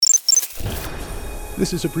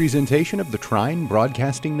This is a presentation of the Trine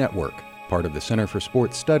Broadcasting Network, part of the Center for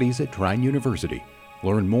Sports Studies at Trine University.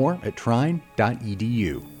 Learn more at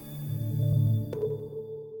trine.edu.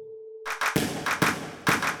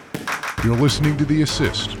 You're listening to The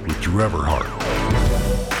Assist with Drew Everhart.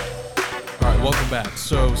 All right, welcome back.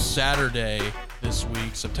 So Saturday this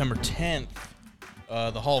week, September 10th,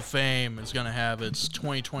 the Hall of Fame is going to have its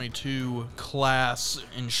 2022 class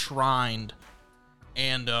enshrined.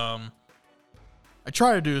 And I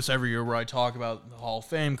try to do this every year where I talk about the Hall of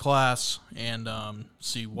Fame class and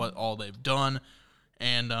see what all they've done.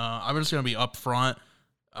 And I'm just going to be upfront.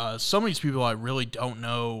 Some of these people I really don't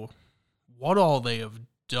know what all they have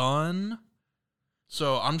done.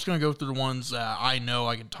 So I'm just going to go through the ones that I know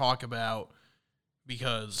I can talk about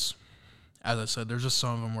because, as I said, there's just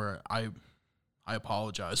some of them where I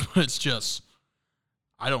apologize, but it's just,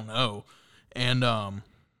 I don't know. And,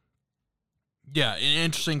 yeah, an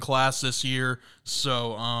interesting class this year.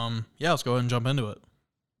 So, yeah, let's go ahead and jump into it.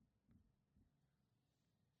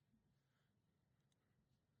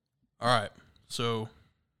 All right. So,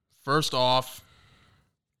 first off,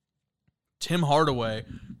 Tim Hardaway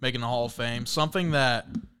making the Hall of Fame. Something that,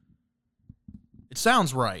 it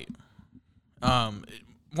sounds right.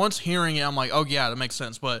 Once hearing it, I'm like, oh, yeah, that makes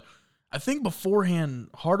sense. But I think beforehand,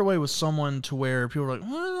 Hardaway was someone to where people were like,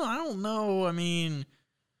 well, I don't know. I mean,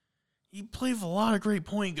 he played with a lot of great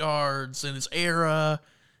point guards in his era.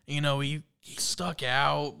 You know, he stuck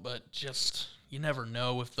out, but just, you never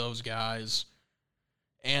know with those guys.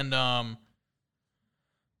 And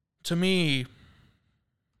to me,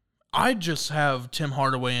 I just have Tim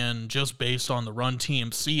Hardaway in just based on the Run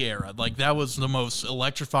TMC era. Like, that was the most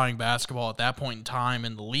electrifying basketball at that point in time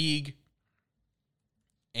in the league.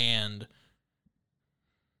 And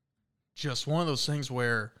just one of those things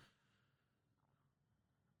where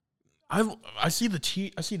I see the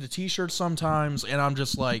t-shirt sometimes, and I'm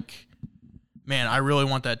just like, man, I really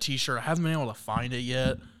want that t-shirt. I haven't been able to find it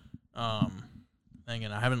yet.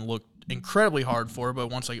 Again, I haven't looked incredibly hard for it, but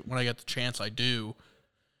when I get the chance, I do.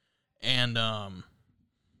 And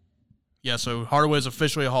yeah, so Hardaway is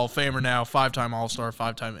officially a Hall of Famer now, 5-time All-Star,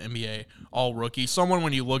 5-time NBA All-Rookie. Someone,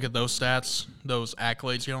 when you look at those stats, those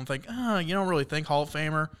accolades, you don't think, you don't really think Hall of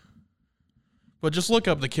Famer. But just look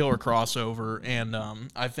up the killer crossover, and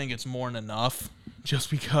I think it's more than enough just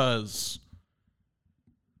because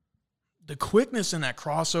the quickness in that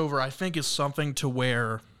crossover, I think, is something to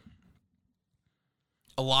where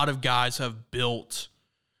a lot of guys have built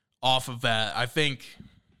off of that. I think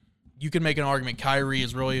you can make an argument Kyrie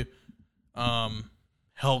has really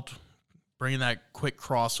helped bring that quick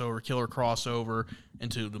crossover, killer crossover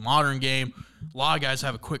into the modern game. A lot of guys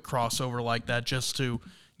have a quick crossover like that just to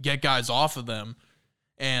get guys off of them.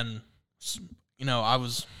 And, you know,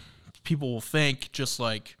 people will think just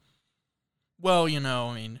like, well, you know,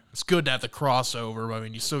 I mean, it's good to have the crossover, but I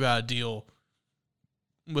mean, you still got to deal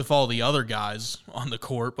with all the other guys on the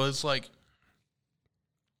court. But it's like,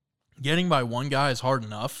 getting by one guy is hard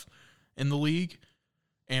enough in the league.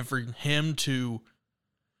 And for him to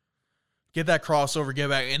get that crossover, get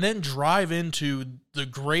back, and then drive into the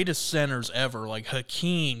greatest centers ever, like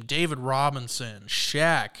Hakeem, David Robinson,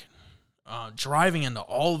 Shaq, driving into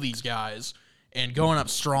all of these guys and going up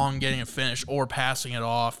strong, getting a finish, or passing it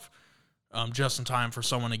off just in time for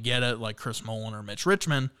someone to get it, like Chris Mullin or Mitch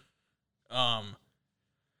Richmond.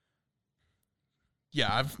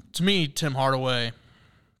 Yeah, to me, Tim Hardaway,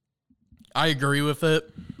 I agree with it.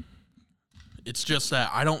 It's just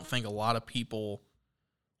that I don't think a lot of people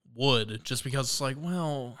would, just because it's like,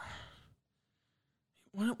 well,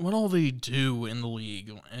 what all they do in the league?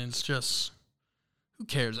 And it's just, who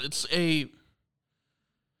cares? It's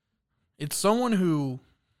someone who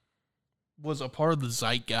was a part of the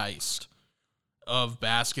zeitgeist of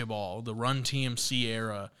basketball, the Run TMC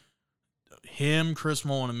era. Him, Chris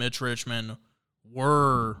Mullin, and Mitch Richmond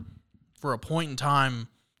were, for a point in time,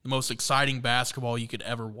 the most exciting basketball you could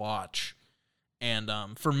ever watch. And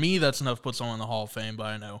for me, that's enough to put someone in the Hall of Fame, but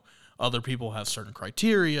I know other people have certain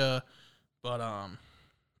criteria. But,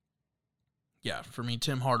 yeah, for me,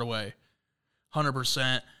 Tim Hardaway,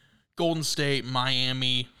 100%. Golden State,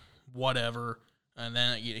 Miami, whatever. And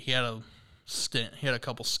then he had a stint. He had a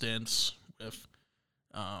couple stints with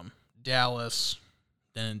Dallas,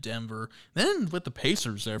 then in Denver, then with the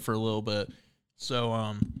Pacers there for a little bit.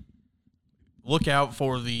 So look out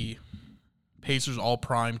for the Pacers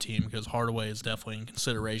all-prime team because Hardaway is definitely in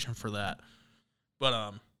consideration for that.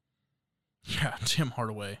 But, yeah, Tim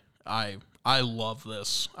Hardaway, I love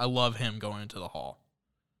this. I love him going into the Hall.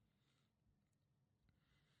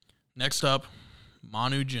 Next up,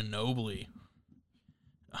 Manu Ginobili.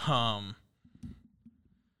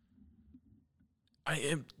 I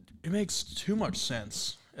it makes too much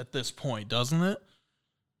sense at this point, doesn't it?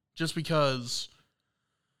 Just because,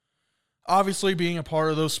 obviously, being a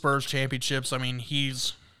part of those Spurs championships, I mean,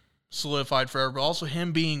 he's solidified forever, but also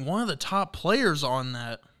him being one of the top players on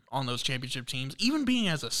those championship teams, even being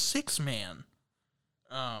as a six-man.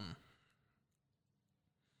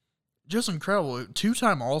 Just incredible.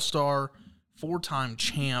 Two-time All-Star, four-time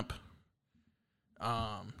champ,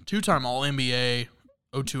 two-time All-NBA,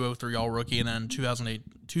 02-03 All-Rookie, and then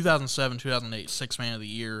 2007-2008 Six-Man of the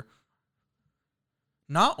Year.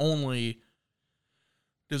 Not only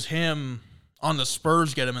does him on the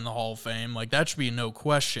Spurs get him in the Hall of Fame, like that should be no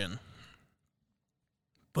question,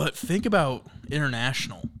 but think about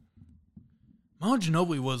international. Manu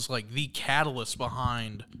Ginobili was like the catalyst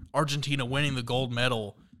behind Argentina winning the gold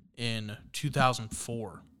medal in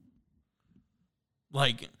 2004.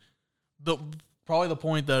 Like, probably the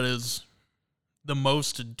point that is the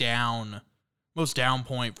most down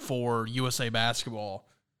point for USA basketball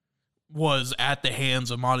was at the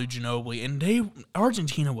hands of Manu Ginobili, and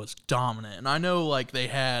Argentina was dominant. And I know like they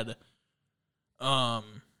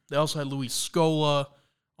also had Luis Scola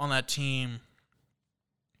on that team,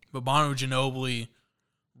 but Manu Ginobili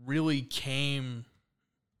really came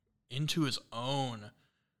into his own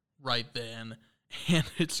right then, and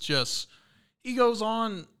it's just, he goes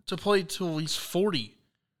on to play till he's 40.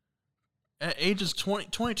 At ages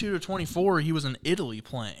 22 to 24, he was in Italy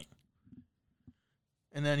playing.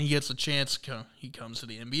 And then he gets a chance, he comes to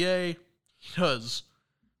the NBA, he does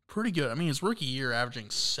pretty good. I mean, his rookie year averaging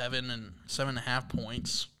 7.5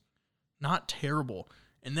 points, not terrible.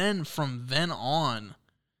 And then from then on,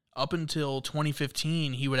 up until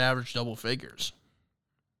 2015, he would average double figures.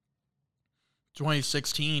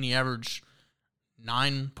 2016, he averaged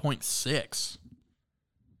 9.6.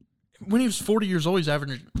 When he was 40 years old, he's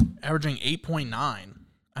averaging 8.9.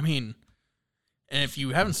 I mean, and if you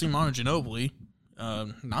haven't seen Manu Ginobili,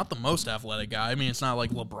 not the most athletic guy. I mean, it's not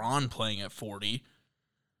like LeBron playing at 40.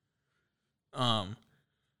 And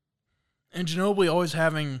Ginobili always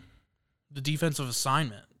having the defensive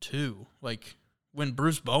assignment, too. Like, when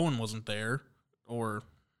Bruce Bowen wasn't there, or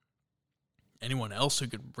anyone else who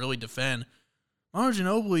could really defend, Manu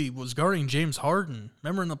Ginobili was guarding James Harden.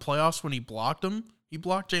 Remember in the playoffs when he blocked him? He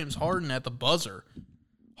blocked James Harden at the buzzer.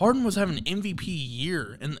 Harden was having an MVP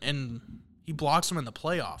year, and he blocks him in the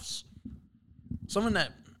playoffs. Something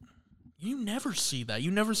that you never see that.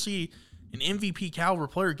 You never see an MVP caliber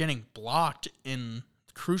player getting blocked in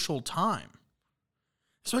crucial time,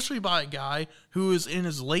 especially by a guy who is in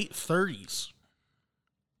his late 30s.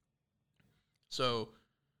 So,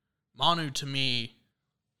 Manu, to me,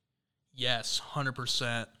 yes,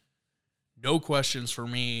 100%. No questions for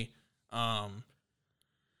me. I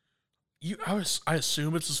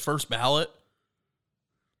assume it's his first ballot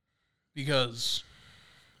because,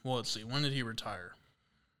 well, let's see. When did he retire?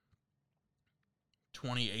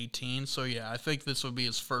 2018. So, yeah, I think this would be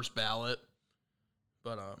his first ballot.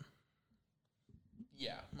 But,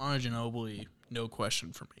 yeah, Manu Ginobili, no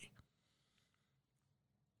question for me.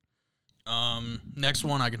 Next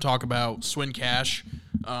one I can talk about, Swin Cash.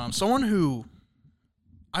 Someone who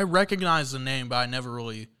I recognize the name, but I never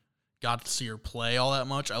really got to see her play all that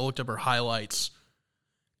much. I looked up her highlights,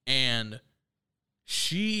 and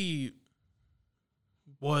she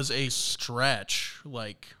was a stretch.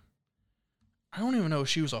 Like, I don't even know if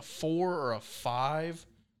she was a 4 or a 5,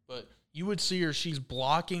 but you would see her. She's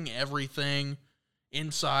blocking everything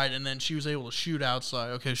inside, and then she was able to shoot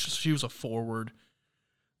outside. Okay, she was a forward.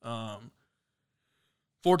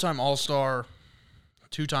 4-time All-Star,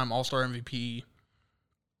 2-time All-Star MVP.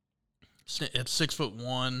 At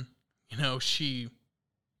 6'1", you know, she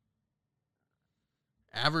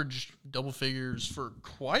averaged double figures for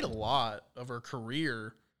quite a lot of her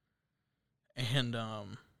career. And,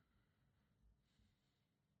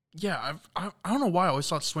 yeah, I don't know why I always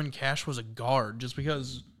thought Swin Cash was a guard, just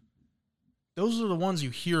because those are the ones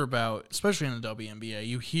you hear about, especially in the WNBA.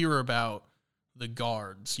 You hear about the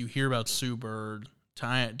guards. You hear about Sue Bird.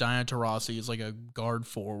 Diana Taurasi is like a guard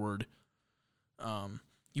forward.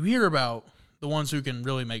 You hear about the ones who can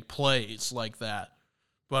really make plays like that.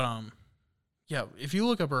 But, yeah, if you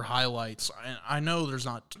look up her highlights, I know there's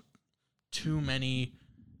not too many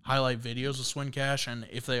highlight videos of Swin Cash, and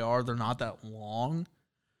if they are, they're not that long.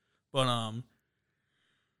 But,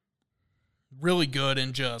 really good,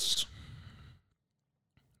 and just,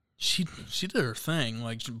 she did her thing,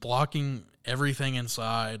 like blocking everything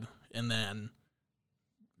inside, and then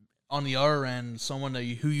on the other end, someone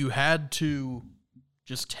who you had to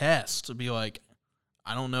just test to be like,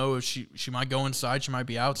 I don't know if she might go inside, she might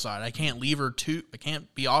be outside. I can't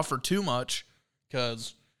be off her too much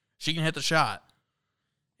because she can hit the shot.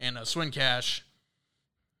 And Swin Cash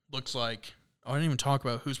looks like, I didn't even talk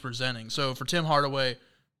about who's presenting. So for Tim Hardaway,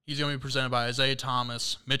 he's going to be presented by Isaiah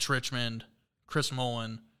Thomas, Mitch Richmond, Chris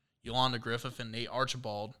Mullen, Yolanda Griffith, and Nate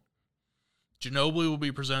Archibald. Ginobili will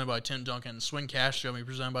be presented by Tim Duncan. Swin Cash is going to be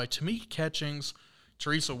presented by Tamika Catchings,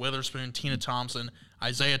 Teresa Witherspoon, Tina Thompson,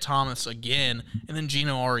 Isaiah Thomas again, and then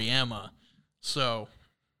Gino Auriemma. So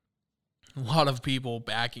a lot of people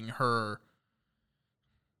backing her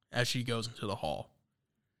as she goes into the hall.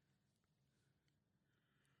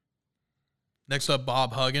 Next up,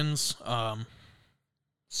 Bob Huggins,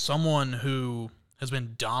 someone who has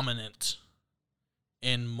been dominant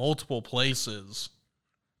in multiple places.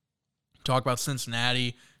 Talk about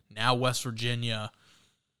Cincinnati, now West Virginia.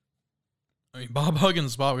 I mean, Bob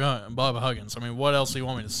Huggins. I mean, what else do you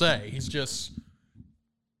want me to say? He's just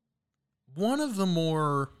one of the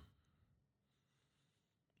more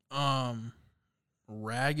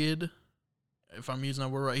ragged, if I'm using that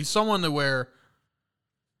word right. He's someone to where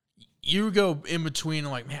you go in between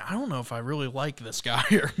like, man, I don't know if I really like this guy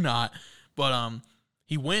or not. But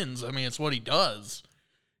he wins. I mean, it's what he does.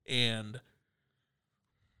 And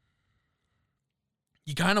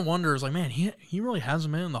you kind of wonder, is like, man, he really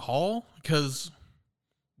hasn't been in the hall? Because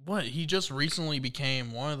he just recently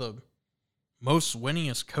became one of the most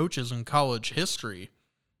winningest coaches in college history.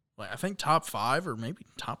 Like, I think top 5 or maybe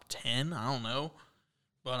top 10. I don't know.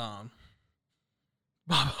 But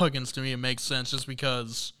Bob Huggins, to me, it makes sense just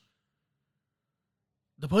because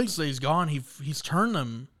the places that he's gone, he's turned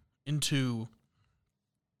them into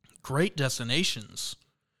great destinations.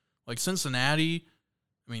 Like Cincinnati,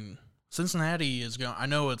 I mean, Cincinnati is going, I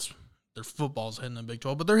know their football's heading to the Big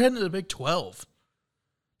 12, but they're heading to the Big 12.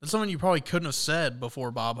 That's something you probably couldn't have said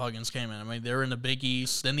before Bob Huggins came in. I mean, they're in the Big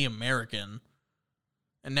East, then the American,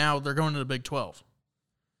 and now they're going to the Big 12.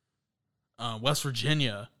 West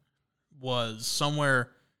Virginia was somewhere,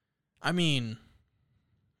 I mean,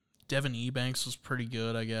 Devin Ebanks was pretty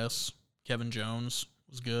good, I guess. Kevin Jones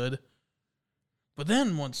was good. But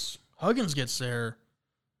then once Huggins gets there,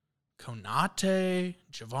 Konate,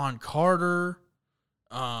 Javon Carter,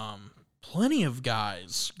 plenty of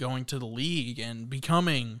guys going to the league and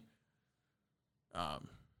becoming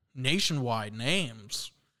nationwide names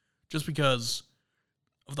just because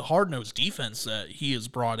of the hard-nosed defense that he has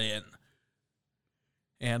brought in.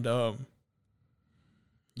 And,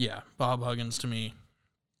 yeah, Bob Huggins, to me,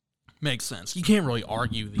 makes sense. You can't really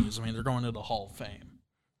argue these. I mean, they're going to the Hall of Fame.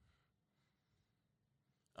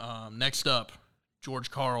 Next up,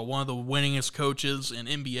 George Karl, one of the winningest coaches in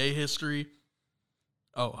NBA history.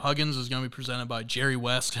 Oh, Huggins is going to be presented by Jerry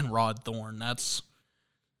West and Rod Thorne. That's,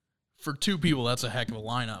 for two people, that's a heck of a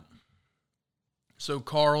lineup. So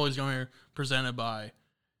Karl is going to be presented by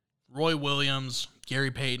Roy Williams,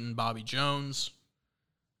 Gary Payton, Bobby Jones.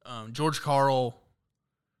 George Karl,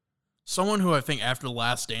 someone who I think after The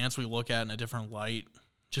Last Dance we look at in a different light,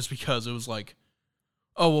 just because it was like,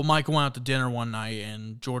 oh, well, Michael went out to dinner one night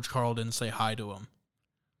and George Karl didn't say hi to him.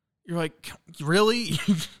 You're like, really?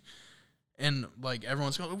 And, like,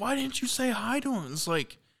 everyone's going, why didn't you say hi to him? It's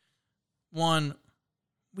like, one,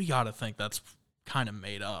 we got to think that's kind of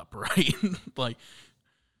made up, right? Like,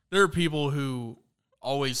 there are people who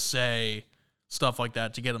always say stuff like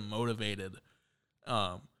that to get them motivated.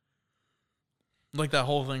 Like that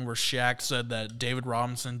whole thing where Shaq said that David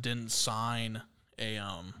Robinson didn't sign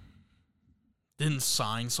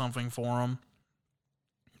something for him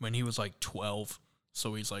when he was like 12.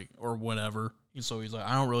 So he's like, or whatever. So he's like,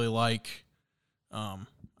 I don't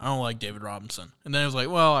like David Robinson. And then it was like,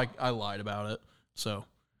 well, I lied about it. So,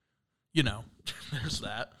 you know, there's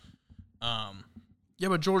that. Yeah,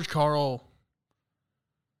 but George Karl,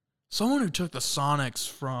 someone who took the Sonics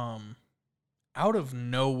from out of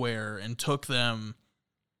nowhere and took them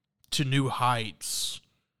to new heights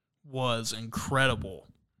was incredible.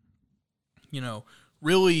 You know,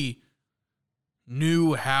 really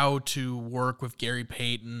knew how to work with Gary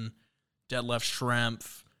Payton, Detlef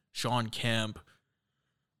Schrempf, Sean Kemp,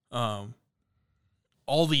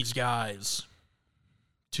 all these guys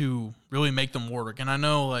to really make them work. And I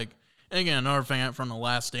know, like, and again, another thing from The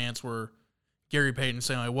Last Dance where Gary Payton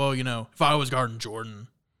saying, like, well, you know, if I was guarding Jordan,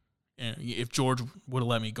 and if George would have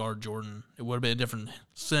let me guard Jordan, it would have been a different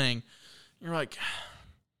thing. You're like,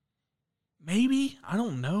 maybe, I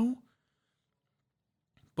don't know.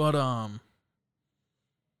 But,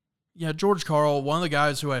 yeah, George Karl, one of the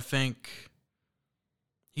guys who I think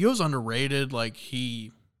he was underrated. Like,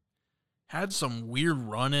 he had some weird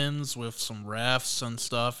run-ins with some refs and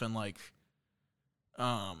stuff, and, like,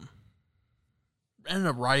 ended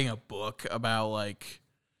up writing a book about, like,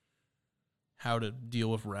 how to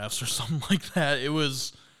deal with refs or something like that. It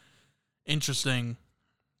was interesting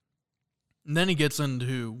And then he gets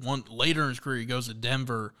into one later in his career, he goes to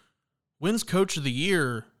Denver, wins Coach of the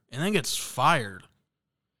Year, and then gets fired.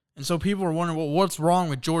 And so people are wondering, well, what's wrong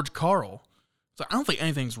with George Karl? So I don't think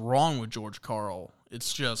anything's wrong with George Karl.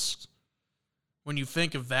 It's just, when you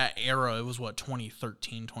think of that era, it was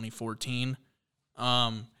 2013, 2014.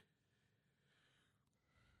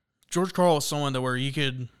 George Karl is someone that where you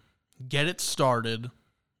could get it started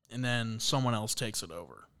and then someone else takes it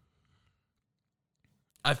over.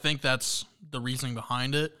 I think that's the reasoning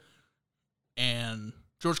behind it. And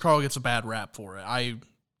George Karl gets a bad rap for it. I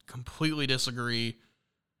completely disagree.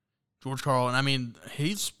 George Karl, and I mean,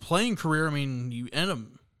 his playing career, I mean,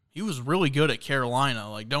 he was really good at Carolina.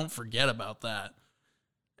 Like, don't forget about that.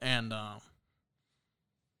 And,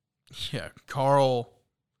 yeah, Karl,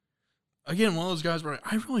 again, one of those guys where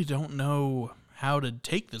I really don't know how to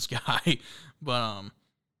take this guy. But,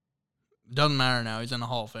 doesn't matter now. He's in the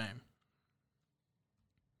Hall of Fame.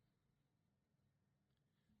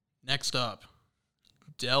 Next up,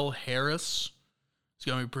 Del Harris is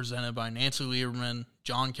going to be presented by Nancy Lieberman,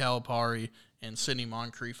 John Calipari, and Sidney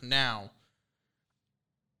Moncrief. Now,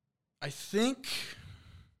 I think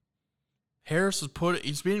Harris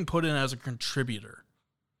he's being put in as a contributor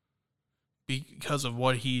because of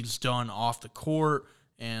what he's done off the court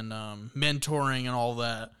and mentoring and all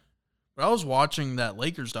that. But I was watching that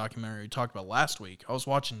Lakers documentary we talked about last week. I was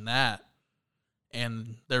watching that,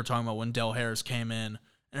 and they were talking about when Del Harris came in.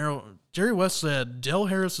 And Jerry West said, Del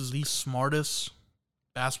Harris is the smartest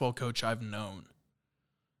basketball coach I've known.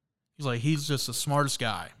 He's like, he's just the smartest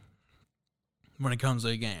guy when it comes to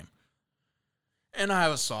the game. And I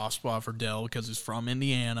have a soft spot for Del because he's from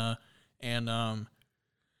Indiana. And,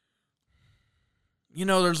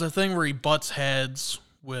 there's a thing where he butts heads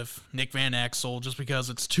with Nick Van Exel just because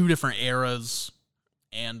it's two different eras.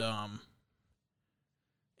 And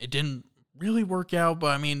it didn't really work out, but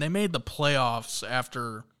I mean, they made the playoffs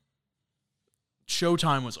after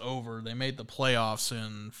Showtime was over. They made the playoffs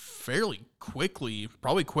in fairly quickly,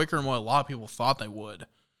 probably quicker than what a lot of people thought they would.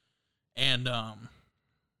 And,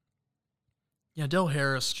 Del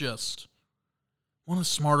Harris, just one of the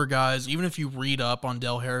smarter guys. Even if you read up on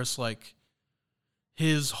Del Harris, like,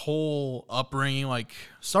 his whole upbringing, like,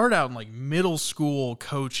 started out in, like, middle school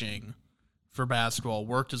coaching for basketball,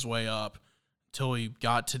 worked his way up until he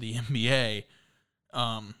got to the NBA.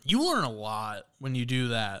 You learn a lot when you do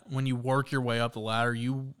that. When you work your way up the ladder,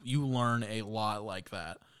 you learn a lot like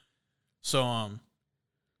that. So,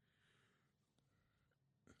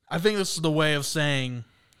 I think this is the way of saying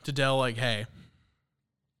to Del, like, hey,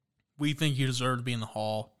 we think you deserve to be in the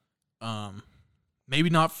Hall. Maybe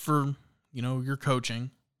not for, your coaching.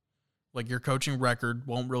 Like, your coaching record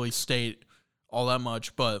won't really state all that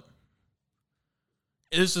much, but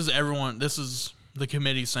this is the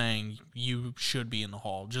committee saying you should be in the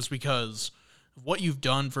Hall just because of what you've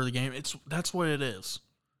done for the game. That's what it is.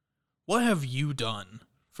 What have you done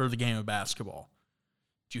for the game of basketball?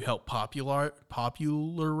 Did you help popularize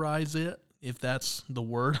it, if that's the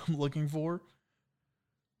word I'm looking for?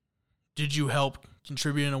 Did you help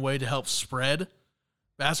contribute in a way to help spread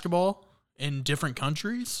basketball in different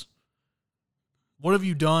countries? What have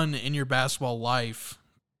you done in your basketball life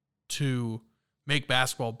to make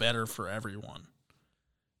basketball better for everyone?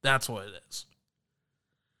 That's what it is.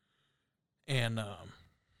 And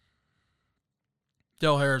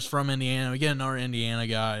Del Harris from Indiana. We get another Indiana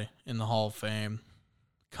guy in the Hall of Fame.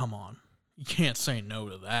 Come on. You can't say no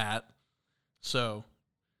to that. So,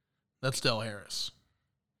 that's Del Harris.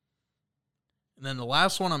 And then the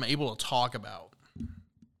last one I'm able to talk about,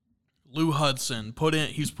 Lou Hudson.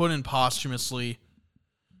 He's put in posthumously.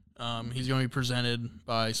 He's going to be presented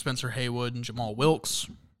by Spencer Haywood and Jamal Wilkes.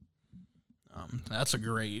 That's a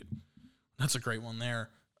great one there.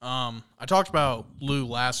 I talked about Lou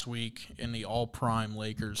last week in the all-prime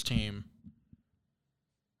Lakers team.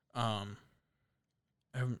 A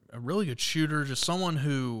really good shooter, just someone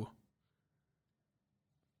who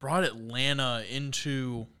brought Atlanta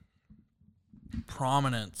into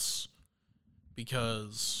prominence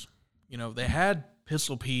because, they had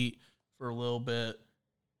Pistol Pete for a little bit.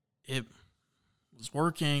 It was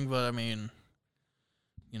working, but I mean,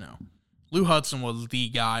 Lou Hudson was the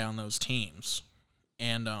guy on those teams.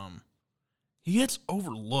 And he gets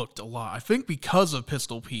overlooked a lot, I think, because of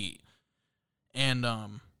Pistol Pete. And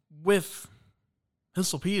with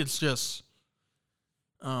Pistol Pete, it's just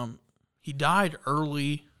he died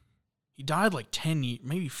early. He died like 10 years,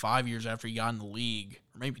 maybe 5 years after he got in the league,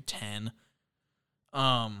 or maybe 10.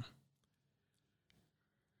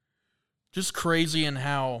 Just crazy in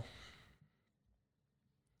how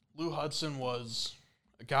Lou Hudson was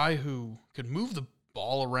a guy who could move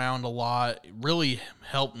ball around a lot, really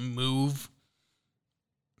helped move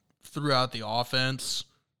throughout the offense.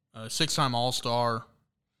 6-time All-Star,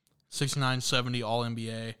 69-70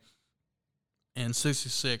 All-NBA, and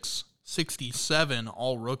 66-67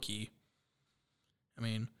 All-Rookie. I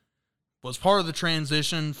mean, was part of the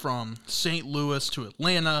transition from St. Louis to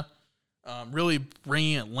Atlanta, really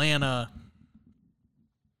bringing Atlanta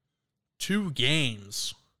 2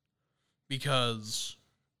 games, because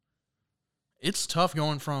it's tough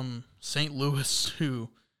going from St. Louis to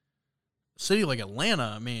a city like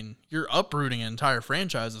Atlanta. I mean, you're uprooting an entire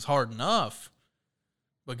franchise is hard enough,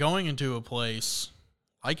 but going into a place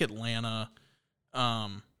like Atlanta,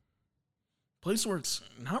 place where it's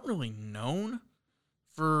not really known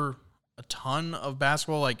for a ton of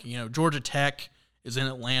basketball, like, Georgia Tech is in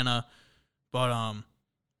Atlanta, but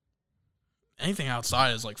anything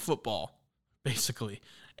outside is like football, basically.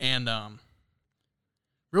 And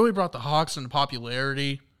really brought the Hawks into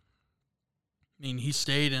popularity. I mean, he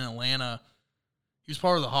stayed in Atlanta. He was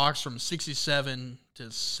part of the Hawks from 67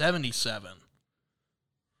 to 77.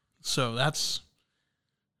 So that's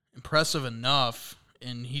impressive enough.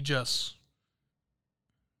 And he just,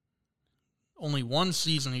 only one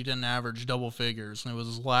season he didn't average double figures, and it was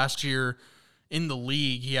his last year in the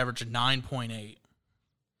league. He averaged 9.8.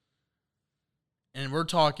 And we're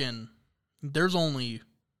talking, there's only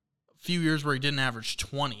a few years where he didn't average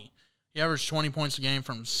 20. He averaged 20 points a game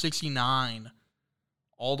from 69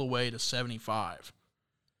 all the way to 75.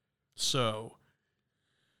 So,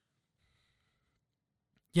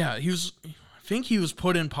 yeah, I think he was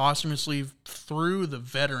put in posthumously through the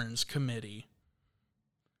Veterans Committee,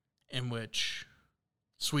 in which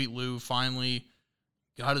Sweet Lou finally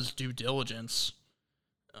got his due diligence.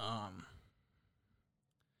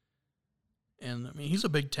 And, I mean, he's a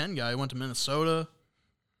Big Ten guy. He went to Minnesota.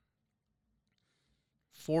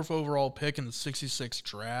 4th overall pick in the 66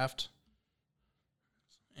 draft.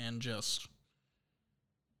 And just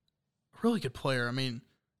a really good player. I mean,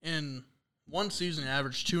 in one season, he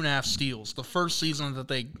averaged 2.5 steals. The first season that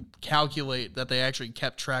they calculate that they actually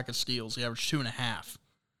kept track of steals, he averaged 2.5.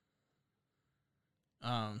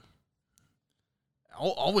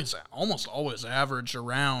 Almost always averaged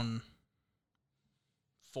around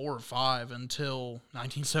 4 or 5 until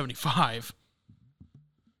 1975.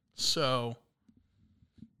 So,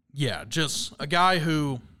 yeah, just a guy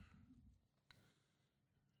who,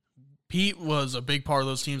 Pete was a big part of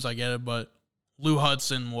those teams, I get it, but Lou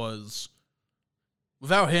Hudson was,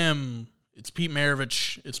 without him, it's Pete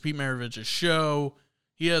Maravich's show.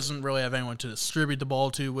 He doesn't really have anyone to distribute the ball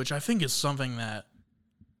to, which I think is something that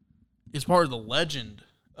is part of the legend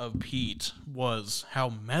of Pete, was how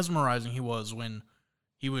mesmerizing he was when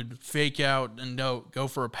he would fake out and go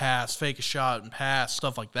for a pass, fake a shot and pass,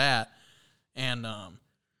 stuff like that. And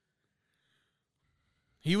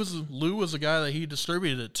Lou was a guy that he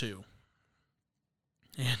distributed it to.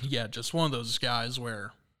 And yeah, just one of those guys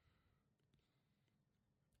where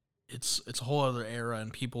it's a whole other era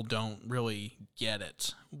and people don't really get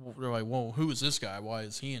it. They're like, whoa, who is this guy? Why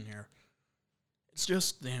is he in here? It's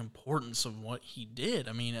just the importance of what he did.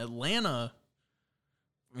 I mean, Atlanta,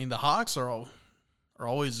 the Hawks are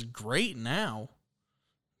always great now.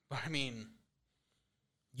 But, I mean,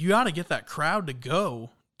 you got to get that crowd to go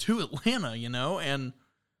to Atlanta, and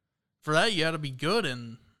for that, you got to be good.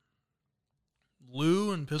 And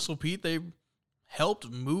Lou and Pistol Pete, they helped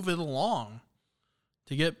move it along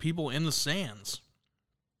to get people in the stands.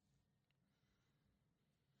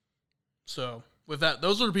 So, with that,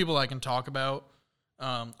 those are the people I can talk about.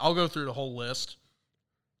 I'll go through the whole list.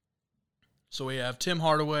 So we have Tim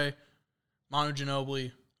Hardaway, Manu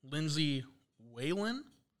Ginobili, Lindsey Whalen,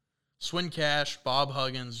 Swin Cash, Bob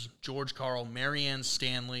Huggins, George Karl, Marianne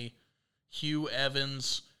Stanley, Hugh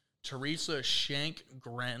Evans, Teresa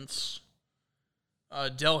Shank-Grentz,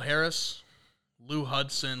 Del Harris, Lou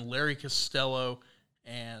Hudson, Larry Costello,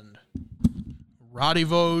 and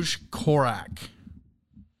Radivoj Korak.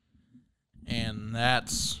 And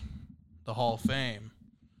that's the Hall of Fame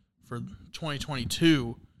for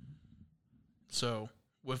 2022. So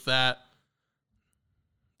with that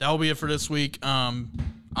will be it for this week. I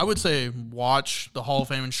would say watch the Hall of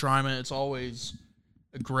Fame enshrinement. It's always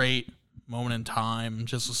a great moment in time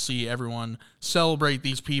just to see everyone celebrate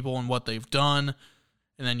these people and what they've done.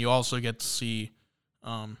 And then you also get to see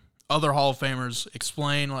other Hall of Famers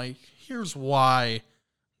explain, like, here's why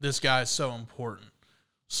this guy is so important.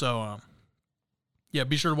 So, yeah,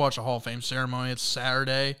 be sure to watch the Hall of Fame ceremony. It's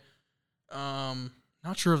Saturday.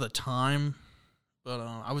 Not sure of the time, but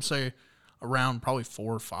I would say around probably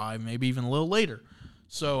 4 or 5, maybe even a little later.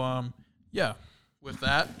 So, yeah, with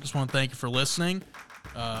that, just want to thank you for listening.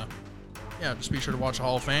 yeah, just be sure to watch the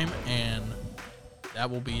Hall of Fame, and that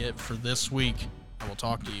will be it for this week. I will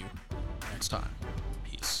talk to you next time.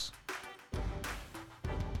 Peace.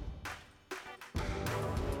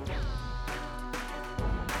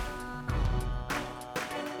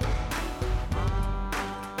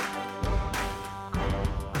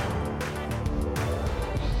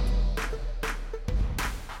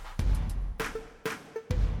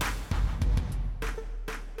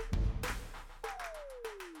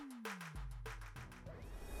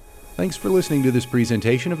 Thanks for listening to this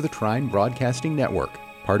presentation of the Trine Broadcasting Network,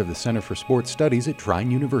 part of the Center for Sports Studies at Trine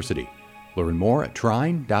University. Learn more at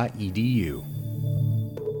trine.edu.